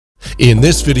In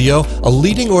this video, a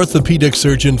leading orthopedic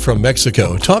surgeon from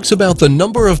Mexico talks about the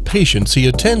number of patients he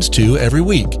attends to every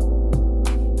week.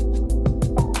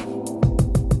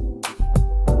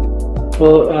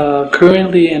 Well,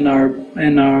 currently in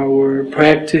our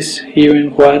practice here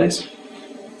in Juarez,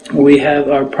 we have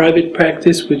our private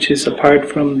practice, which is apart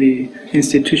from the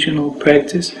institutional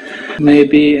practice.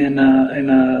 Maybe in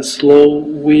a slow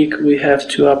week, we have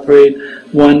to operate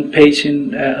one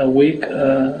patient a week,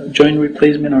 joint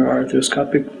replacement or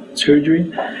arthroscopic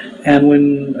surgery. And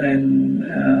when in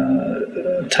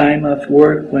time of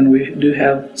work, when we do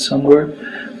have some work,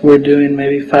 we're doing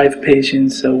maybe 5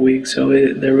 patients a week. So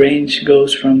the range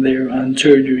goes from there on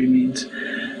surgery means.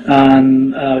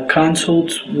 On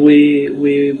consults,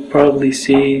 we probably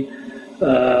see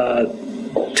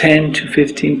 10 to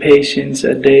 15 patients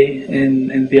a day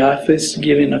in the office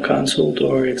giving a consult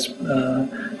or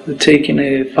taking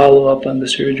a follow-up on the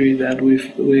surgery that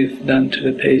we've done to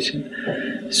the patient.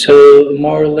 So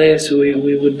more or less we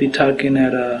would be talking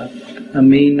at a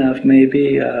mean of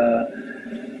maybe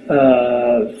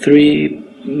 3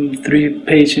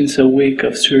 patients a week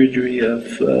of surgery of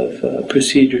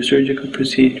procedures, surgical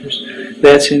procedures.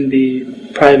 That's in the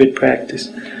private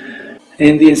practice.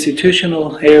 In the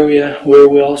institutional area, where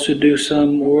we also do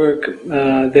some work,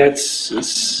 that's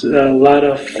a lot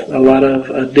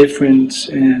of difference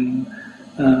in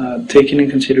taking in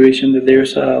consideration that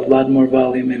there's a lot more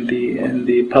volume in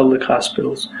the public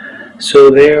hospitals.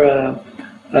 So there,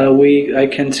 I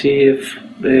can see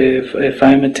if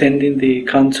I'm attending the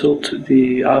consult,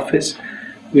 the office,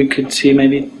 we could see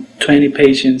maybe 20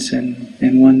 patients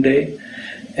in one day.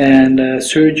 And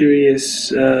surgery is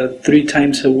 3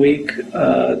 times a week,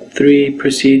 3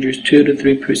 procedures, 2 to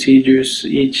 3 procedures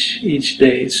each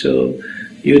day. So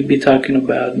you'd be talking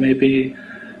about maybe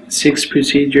 6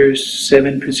 procedures,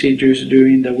 7 procedures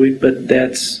during the week, but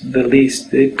that's the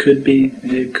least. It could be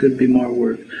more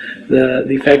work.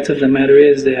 The fact of the matter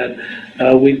is that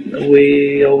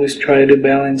we always try to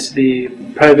balance the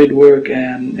private work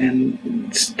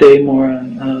and stay more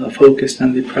focused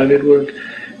on the private work,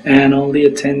 and only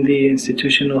attend the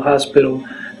institutional hospital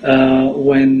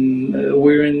when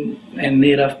we're in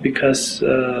need of, because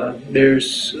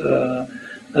there's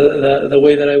the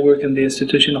way that I work in the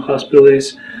institutional hospital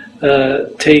is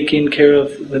taking care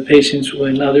of the patients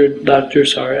when other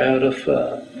doctors are out of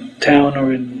town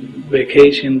or in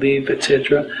vacation leave,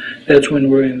 etc. That's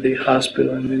when we're in the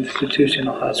hospital, in the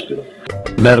institutional hospital.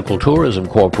 Medical Tourism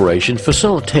Corporation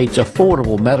facilitates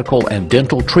affordable medical and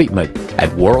dental treatment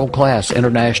at world-class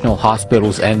international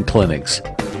hospitals and clinics.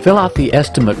 Fill out the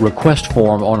estimate request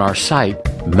form on our site,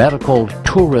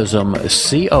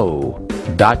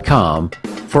 medicaltourismco.com,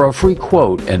 for a free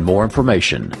quote and more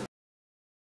information.